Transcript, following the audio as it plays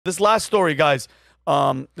This last story, guys.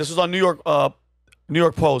 This was on New York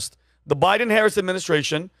Post. The Biden-Harris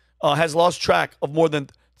administration has lost track of more than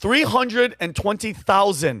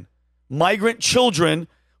 320,000 migrant children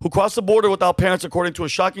who crossed the border without parents, according to a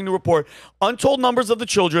shocking new report. Untold numbers of the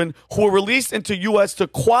children who were released into U.S. to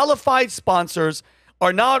qualified sponsors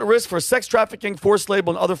are now at risk for sex trafficking, forced labor,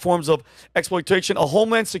 and other forms of exploitation. A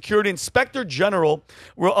Homeland Security Inspector General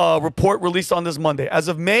report released on this Monday. As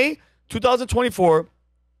of May 2024,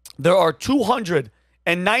 there are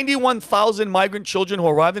 291,000 migrant children who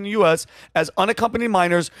arrived in the U.S. as unaccompanied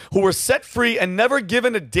minors who were set free and never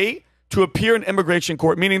given a date to appear in immigration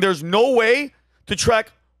court, meaning there's no way to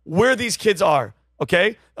track where these kids are,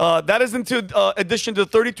 okay? That is in addition to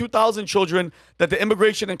 32,000 children that the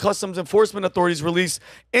Immigration and Customs Enforcement authorities released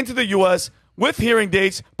into the U.S. with hearing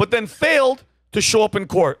dates, but then failed to show up in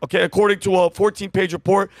court, okay? According to a 14-page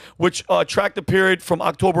report, which tracked the period from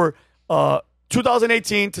October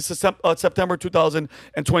 2018 to September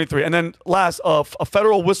 2023. And then last, a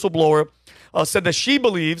federal whistleblower said that she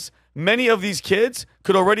believes many of these kids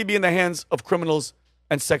could already be in the hands of criminals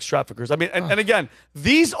and sex traffickers. I mean, and again,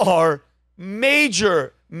 these are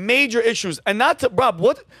major issues. And not to, Rob,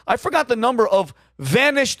 I forgot the number of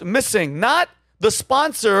vanished missing, not the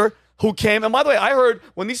sponsor who came. And by the way, I heard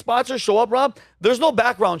when these sponsors show up, Rob, there's no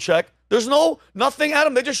background check. There's nothing at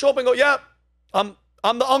them. They just show up and go, yeah, I'm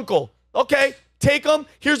the uncle. Okay, take them.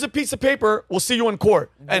 Here's a piece of paper. We'll see you in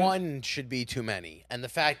court. And one should be too many. And the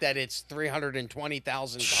fact that it's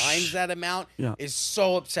 320,000 times that amount is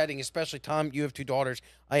so upsetting, especially, Tom, you have two daughters.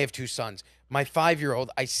 I have two sons. My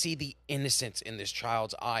 5-year-old, I see the innocence in this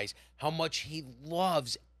child's eyes, how much he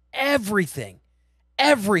loves everything.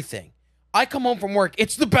 Everything. I come home from work.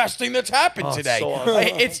 It's the best thing that's happened today. So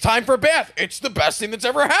awesome. It's time for a bath. It's the best thing that's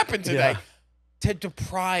ever happened today. To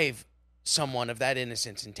deprive someone of that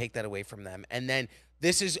innocence and take that away from them. And then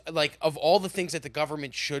this is like, of all the things that the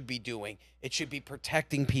government should be doing, it should be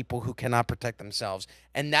protecting people who cannot protect themselves.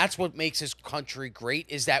 And that's what makes this country great,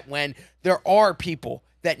 is that when there are people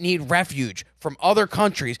that need refuge from other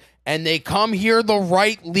countries and they come here the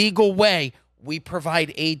right legal way, we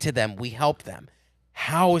provide aid to them. We help them.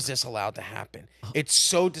 How is this allowed to happen? It's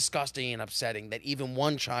so disgusting and upsetting that even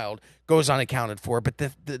one child goes unaccounted for. But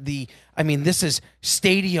this is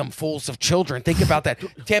stadium fulls of children. Think about that.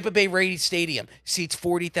 Tampa Bay Rays Stadium seats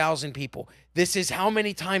 40,000 people. This is how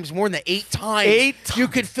many times more than that? 8 times. You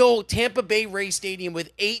could fill Tampa Bay Rays Stadium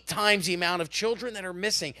with 8 times the amount of children that are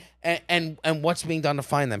missing, and what's being done to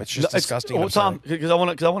find them. It's just disgusting. Well, Tom, because I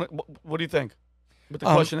want to. What do you think with the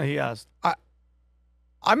question that he asked?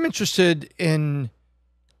 I'm interested in,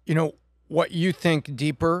 what you think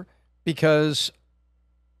deeper, because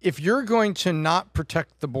if you're going to not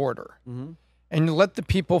protect the border and you let the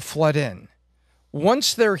people flood in,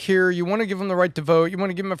 once they're here, you want to give them the right to vote. You want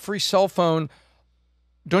to give them a free cell phone.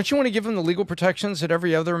 Don't you want to give them the legal protections that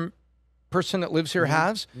every other person that lives here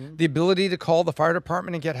has? The ability to call the fire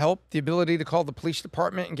department and get help, the ability to call the police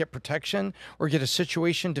department and get protection or get a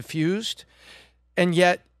situation diffused. And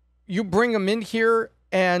yet you bring them in here,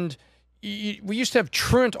 and we used to have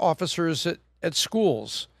truant officers at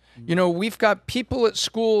schools. We've got people at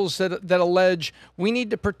schools that allege we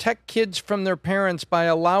need to protect kids from their parents by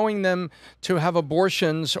allowing them to have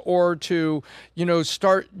abortions or to,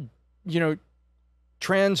 start,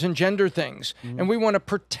 trans and gender things. And we want to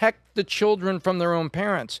protect the children from their own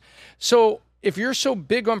parents. So if you're so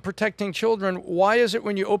big on protecting children, why is it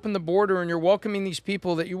when you open the border and you're welcoming these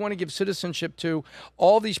people that you want to give citizenship to,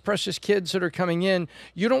 all these precious kids that are coming in,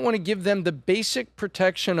 you don't want to give them the basic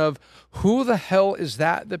protection of who the hell is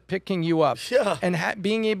that picking you up and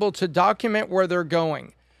being able to document where they're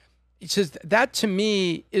going? It says that to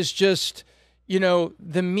me is just,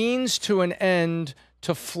 the means to an end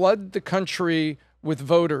to flood the country with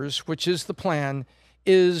voters, which is the plan,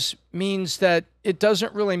 means that it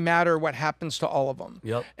doesn't really matter what happens to all of them.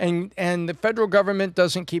 And the federal government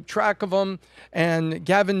doesn't keep track of them, and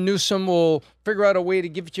Gavin Newsom will figure out a way to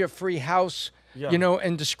give you a free house,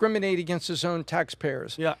 and discriminate against his own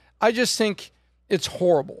taxpayers. I just think it's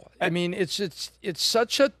horrible. I mean, it's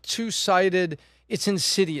such a two-sided, it's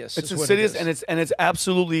insidious. It's insidious, and it's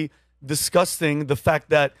absolutely disgusting, the fact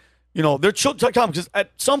that they're children, because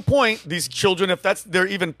at some point, these children, if that's their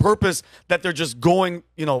even purpose, that they're just going,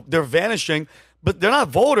 they're vanishing, but they're not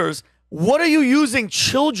voters. What are you using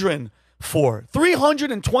children for?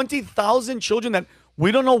 320,000 children that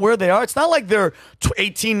we don't know where they are. It's not like they're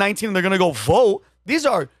 18, 19, and they're going to go vote. These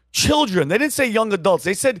are children. They didn't say young adults.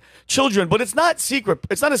 They said children, but it's not secret.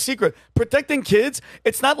 It's not a secret. Protecting kids,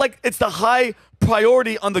 it's not like it's the high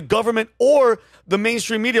priority on the government or the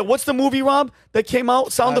mainstream media. What's the movie, Rob, that came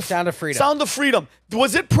out? Sound of Freedom. Sound of Freedom.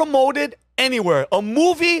 Was it promoted anywhere? A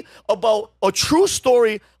movie about a true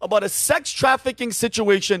story about a sex trafficking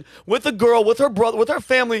situation with a girl, with her brother, with her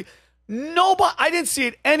family. Nobody, I didn't see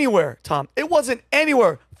it anywhere, Tom. It wasn't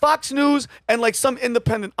anywhere. Fox News and like some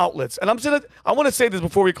independent outlets. And I want to say this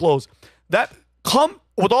before we close.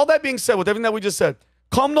 With all that being said, with everything that we just said,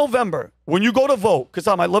 come November, when you go to vote, because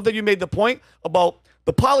Tom, I love that you made the point about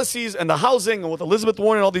the policies and the housing and with Elizabeth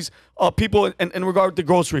Warren and all these people in regard to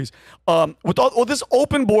groceries. With this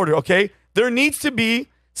open border, okay, there needs to be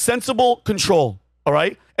sensible control, all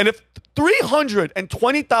right? And if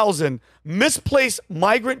 320,000 misplaced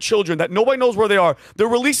migrant children that nobody knows where they are, they're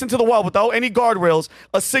released into the wild without any guardrails,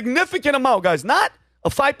 a significant amount, guys, not a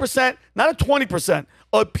 5%, not a 20%,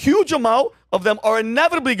 a huge amount of them are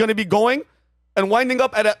inevitably going to be going and winding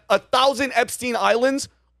up at 1,000 Epstein Islands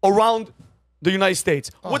around the United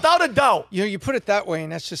States, without a doubt. You know, you put it that way,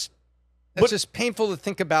 and that's just painful to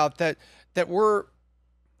think about that we're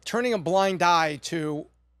turning a blind eye to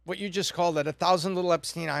what you just called it, 1,000 little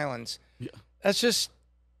Epstein Islands. Yeah. That's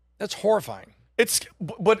horrifying.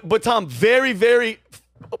 But Tom, very, very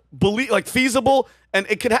feasible, and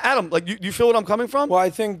it could Adam, like you feel what I'm coming from? Well,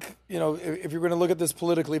 I think, if you're going to look at this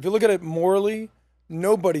politically, if you look at it morally,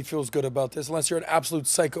 nobody feels good about this unless you're an absolute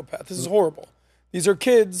psychopath. This is horrible. These are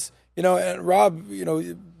kids, and Rob,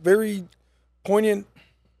 very poignant,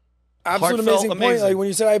 absolute amazing point. Like when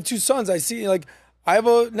you said I have two sons, I see I have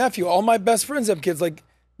a nephew. All my best friends have kids. Like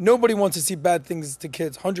nobody wants to see bad things to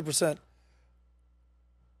kids, 100%.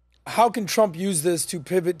 How can Trump use this to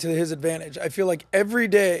pivot to his advantage? I feel like every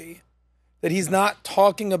day that he's not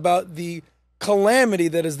talking about the calamity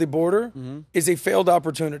that is the border is a failed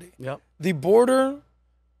opportunity. Yep. The border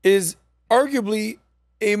is arguably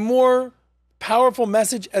a more powerful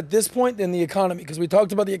message at this point than the economy, because we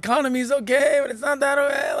talked about the economy is okay, but it's not that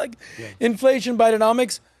okay. Inflation,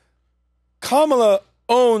 Bidenomics. Kamala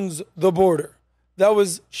owns the border.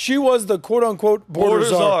 She was the quote-unquote border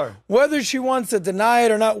czar. Whether she wants to deny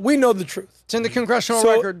it or not, we know the truth. It's in the congressional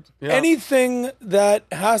record. Yeah. Anything that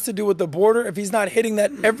has to do with the border, if he's not hitting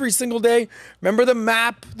that every single day, remember the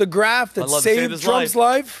map, the graph that saved Trump's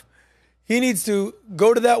life? He needs to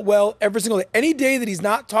go to that well every single day. Any day that he's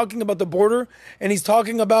not talking about the border and he's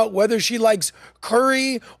talking about whether she likes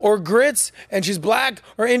curry or grits and she's black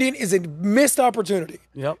or Indian is a missed opportunity.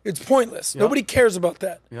 Yep. It's pointless. Yep. Nobody cares about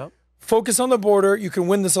that. Yep. Focus on the border. You can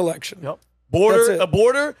win this election. Yep.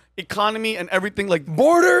 Border, economy, and everything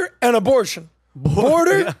border and abortion.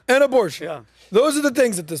 Border and abortion. Yeah. Those are the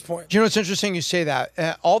things at this point. Do you know, it's interesting you say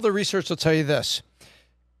that. All the research will tell you this.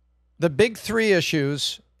 The big three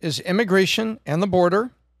issues is immigration and the border,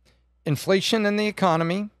 inflation and the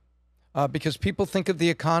economy, because people think of the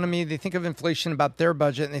economy, they think of inflation about their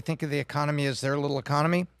budget, and they think of the economy as their little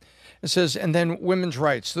economy. It says, and then women's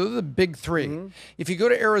rights. Those are the big three. Mm-hmm. If you go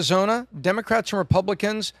to Arizona, Democrats and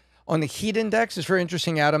Republicans on the heat index, it's very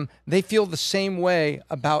interesting, Adam, they feel the same way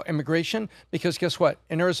about immigration, because guess what?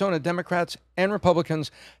 In Arizona, Democrats and Republicans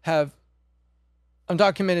have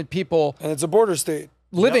undocumented people. And it's a border state.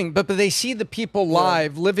 Living, but they see the people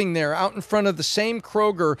live, living there, out in front of the same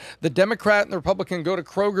Kroger. The Democrat and the Republican go to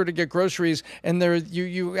Kroger to get groceries, and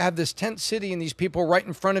you have this tent city and these people right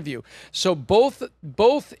in front of you. So both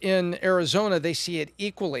in Arizona, they see it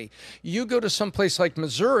equally. You go to someplace like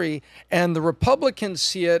Missouri, and the Republicans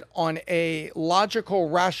see it on a logical,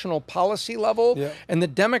 rational policy level, and the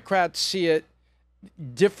Democrats see it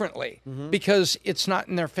differently because it's not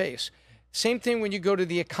in their face. Same thing when you go to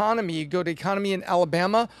the economy. You go to economy in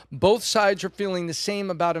Alabama, both sides are feeling the same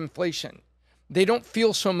about inflation. They don't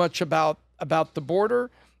feel so much about the border.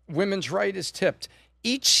 Women's right is tipped.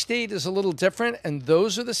 Each state is a little different, and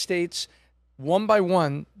those are the states, one by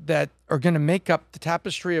one, that are going to make up the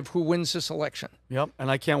tapestry of who wins this election. Yep, and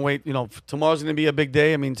I can't wait. Tomorrow's going to be a big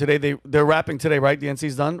day. I mean, today they're wrapping today, right? The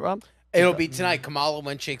NC's done, Rob? It'll be tonight. Kamala,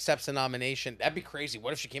 when she accepts the nomination, that'd be crazy.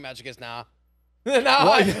 What if she came out and she goes, nah. No,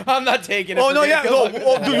 I'm not taking it. Oh, no, yeah. No, do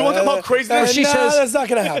you want to talk about crazy? She says that's not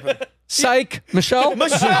going to happen. Psych. Michelle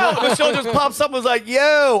just pops up and was like,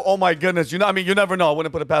 yo. Oh, my goodness. You never know. I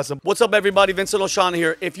wouldn't put it past him. What's up, everybody? Vincent O'Shawn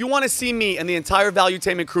here. If you want to see me and the entire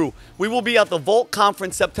Valuetainment crew, we will be at the Vault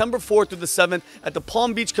Conference September 4th through the 7th at the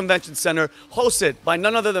Palm Beach Convention Center, hosted by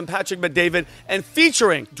none other than Patrick Bet-David and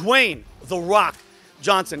featuring Dwayne The Rock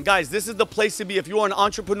Johnson. Guys, this is the place to be. If you are an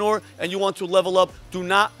entrepreneur and you want to level up, do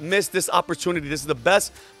not miss this opportunity. This is the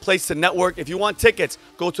best place to network. If you want tickets,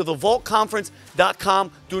 go to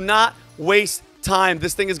thevaultconference.com. Do not waste time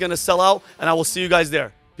this thing is going to sell out, and I will see you guys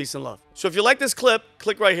there. Peace and love. So if you like this clip,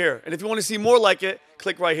 click right here. And if you want to see more like it,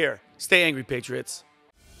 click right here. Stay angry, Patriots.